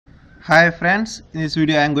Hi friends, in this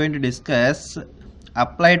video I am going to discuss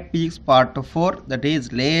applied physics part 4, that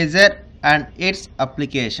is laser and its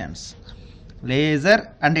applications.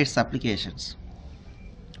 Laser and its applications.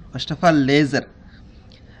 First of all, laser.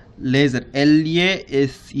 L-A-S-E-R,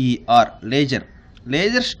 laser.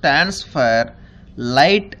 Laser stands for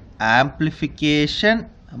light amplification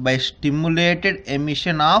by stimulated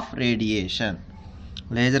emission of radiation.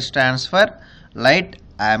 Laser stands for light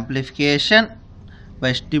amplification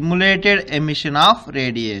by stimulated emission of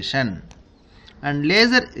radiation. And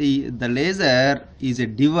the laser is a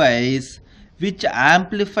device which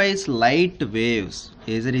amplifies light waves.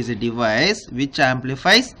 Laser is a device which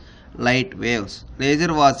amplifies light waves.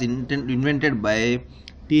 Laser was invented by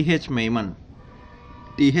T.H. Maiman.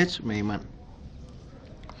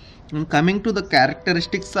 And coming to the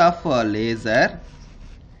characteristics of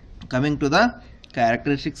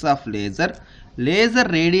laser, laser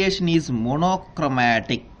radiation is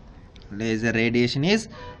monochromatic. That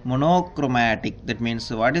means,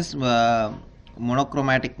 what is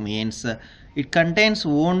monochromatic means? It contains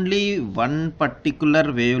only one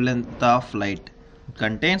particular wavelength of light. It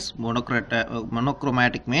contains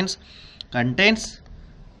monochromatic means contains,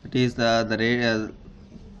 it is that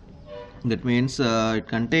means it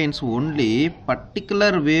contains only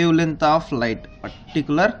particular wavelength of light.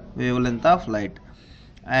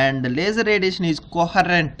 And the laser radiation is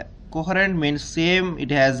coherent. Coherent means same.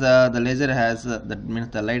 It has the laser has that means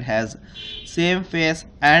the light has same phase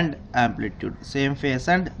and amplitude.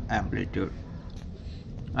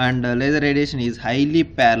 And laser radiation is highly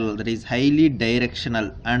parallel, that is highly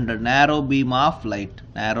directional, and a narrow beam of light.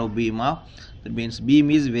 That means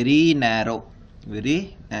beam is very narrow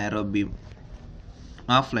beam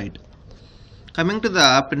of light. Coming to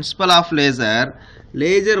the principle of laser,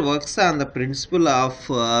 laser works on the principle of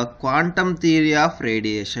quantum theory of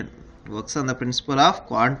radiation.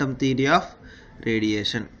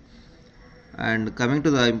 And coming to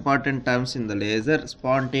the important terms in the laser,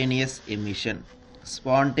 spontaneous emission.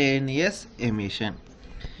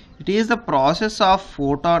 It is the process of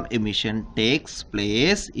photon emission takes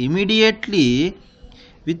place immediately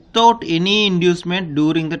without any inducement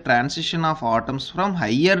during the transition of atoms from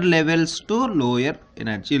higher levels to lower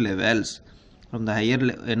energy levels.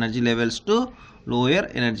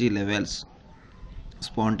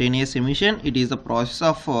 Spontaneous emission, it is the process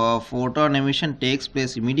of photon emission takes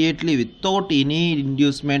place immediately without any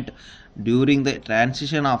inducement during the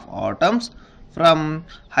transition of atoms from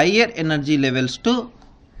higher energy levels to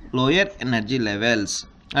lower energy levels.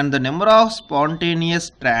 And the number of spontaneous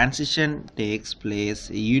transition takes place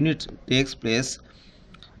per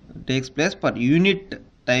unit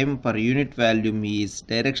time per unit volume is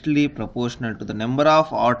directly proportional to the number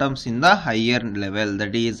of atoms in the higher level,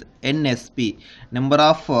 that is NSP. Number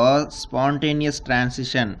of spontaneous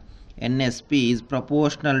transition, NSP, is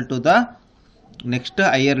proportional to the next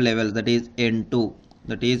higher level, that is N2.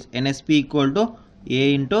 That is NSP equal to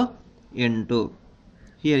A into N2.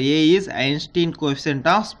 Here A is Einstein coefficient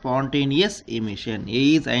of spontaneous emission.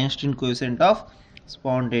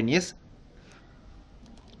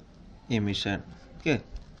 Okay.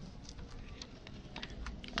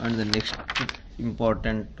 And the next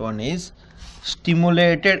important one is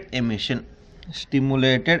stimulated emission.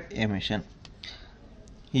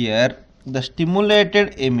 Here the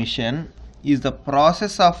stimulated emission is the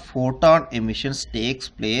process of photon emissions takes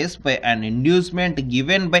place by an inducement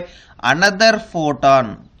given by another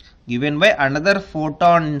photon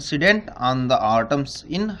incident on the atoms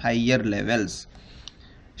in higher levels.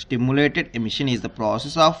 Stimulated emission is the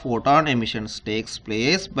process of photon emissions takes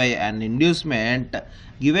place by an inducement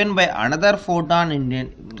given by another photon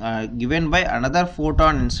incident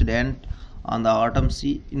on the atoms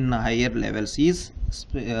in higher levels is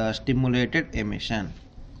stimulated emission.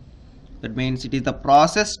 That means it is the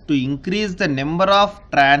process to increase the number of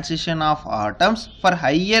transition of atoms for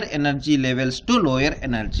higher energy levels to lower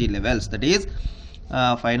energy levels. That is,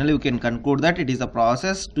 finally we can conclude that it is a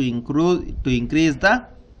process to increase the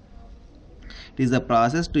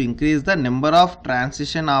number of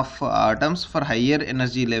transition of atoms for higher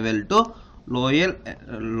energy level to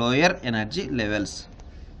lower energy levels.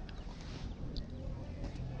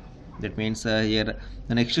 That means here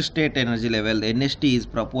the next state energy level, the NST, is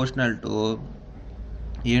proportional to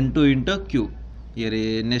N2 into Q. Here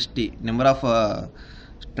NST, number of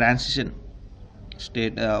transition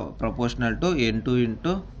state, proportional to N2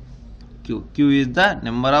 into Q. Q is the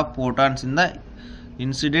number of photons in the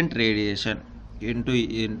incident radiation. Q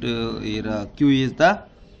is the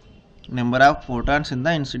number of photons in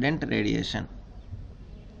the incident radiation.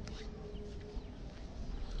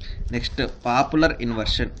 Next, popular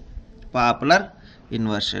inversion. Popular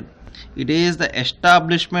inversion. It is the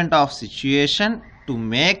establishment of situation to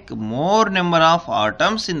make more number of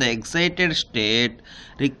atoms in the excited state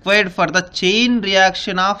required for the chain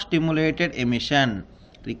reaction of stimulated emission.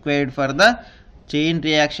 Required for the chain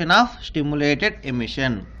reaction of stimulated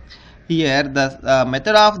emission. Here the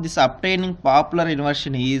method of this obtaining popular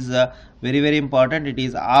inversion is very important. It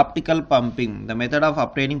is optical pumping. The method of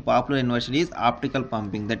obtaining popular inversion is optical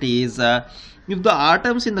pumping. That is, if the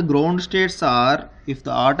atoms in the ground states are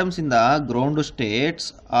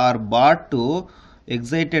brought to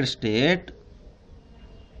excited state,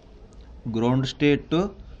 ground state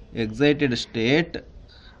to excited state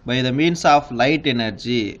by the means of light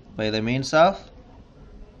energy,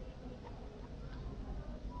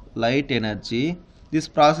 this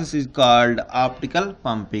process is called optical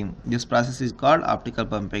pumping.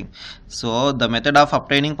 So the method of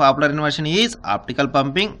obtaining popular inversion is optical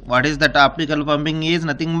pumping. What is that? Optical pumping is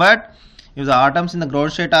nothing but if the atoms in the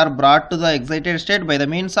ground state are brought to the excited state by the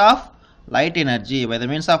means of light energy.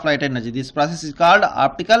 This process is called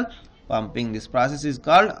optical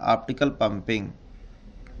pumping.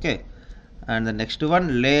 Okay, and the next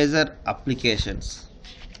one, laser applications.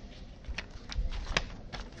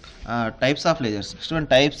 Types of lasers. Next one,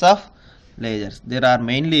 types of lasers. There are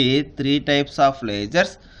mainly three types of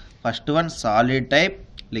lasers. First one, solid type,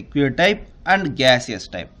 liquid type, and gaseous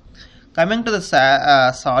type. Coming to the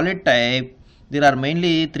solid type, there are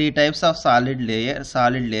mainly three types of solid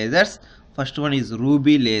lasers. First one is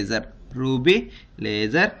ruby laser.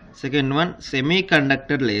 Second one,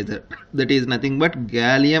 semiconductor laser. That is nothing but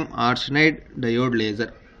gallium arsenide diode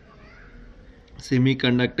laser.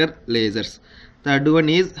 Semiconductor lasers. Third one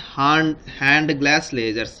is hand glass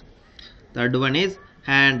lasers.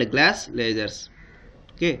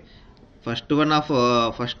 Okay. First one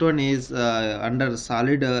is under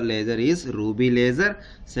solid laser is ruby laser.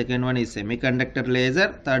 Second one is semiconductor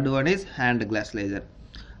laser. Third one is hand glass laser.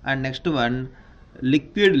 And next one,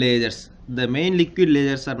 liquid lasers. The main liquid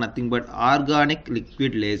lasers are nothing but organic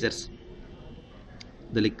liquid lasers.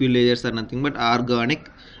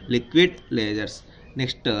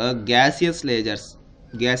 Next, gaseous lasers.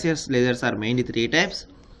 Gaseous lasers are mainly three types: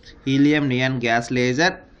 helium neon gas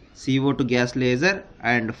laser, CO2 gas laser,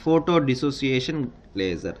 and photo dissociation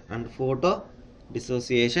lasers.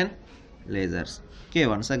 Okay,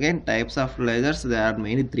 once again, types of lasers. There are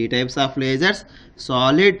mainly three types of lasers: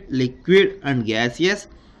 solid, liquid, and gaseous.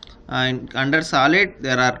 And under solid,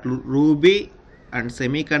 there are ruby and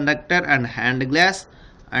semiconductor and hand glass.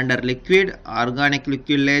 Under liquid, organic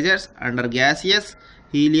liquid lasers. Under gaseous,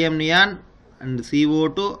 helium neon and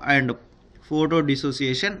CO2 and photo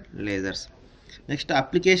dissociation lasers. Next,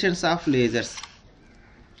 applications of lasers.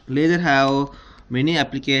 Laser have many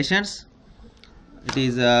applications. It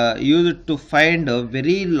is used to find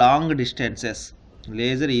very long distances.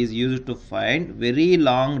 Laser is used to find very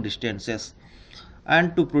long distances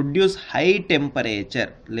and to produce high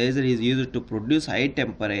temperature. Laser is used to produce high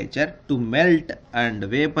temperature to melt and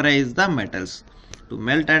vaporize the metals.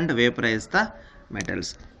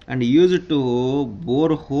 And used to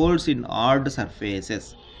bore holes in hard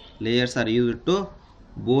surfaces. Lasers are used to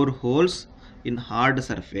bore holes in hard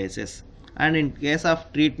surfaces. And in case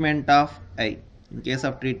of treatment of eye,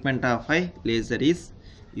 laser is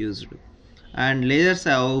used. And lasers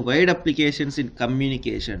have wide applications in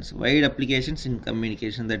communications. That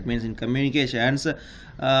means in communications,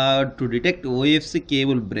 to detect OFC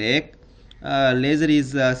cable break, laser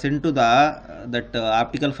is sent to that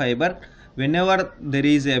optical fiber. Whenever there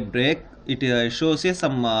is a break, it shows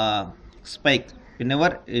some spike.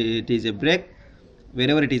 Wherever it is a break,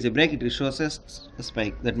 it shows a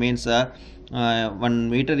spike. That means 1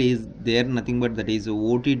 meter is there, nothing but that is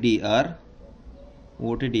OTDR.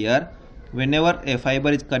 Whenever a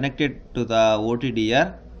fiber is connected to the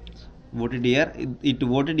OTDR,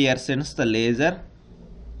 OTDR sends the laser.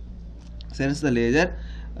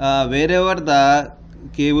 Wherever the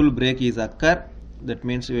cable break is occur, that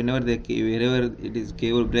means wherever it is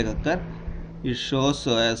cable break occur, it shows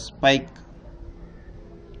a spike.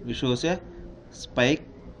 This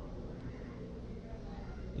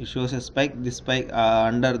spike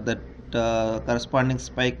under that corresponding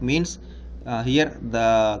spike means here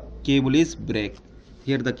the cable is break.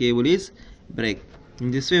 In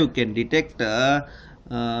this way, you can detect the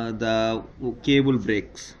cable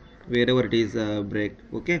breaks wherever it is break.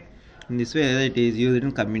 Okay, in this way it is used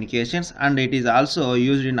in communications, and it is also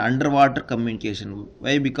used in underwater communication.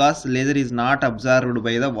 Why? Because laser is not absorbed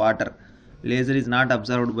by the water.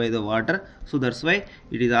 So that's why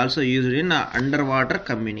it is also used in underwater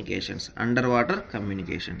communications.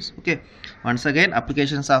 Okay, once again,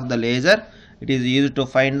 applications of the laser. It is used to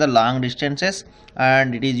find the long distances,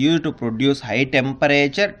 and it is used to produce high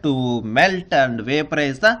temperature to melt and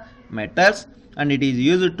vaporize the metals, and it is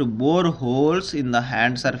used to bore holes in the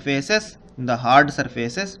hard surfaces. It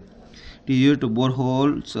is used to bore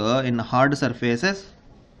holes in hard surfaces,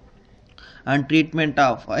 and treatment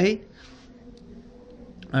of eye,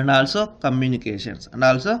 and also communications.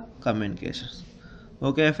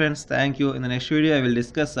 Okay friends, thank you. In the next video I will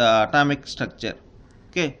discuss atomic structure.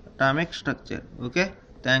 Okay, atomic structure. Okay,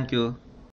 thank you.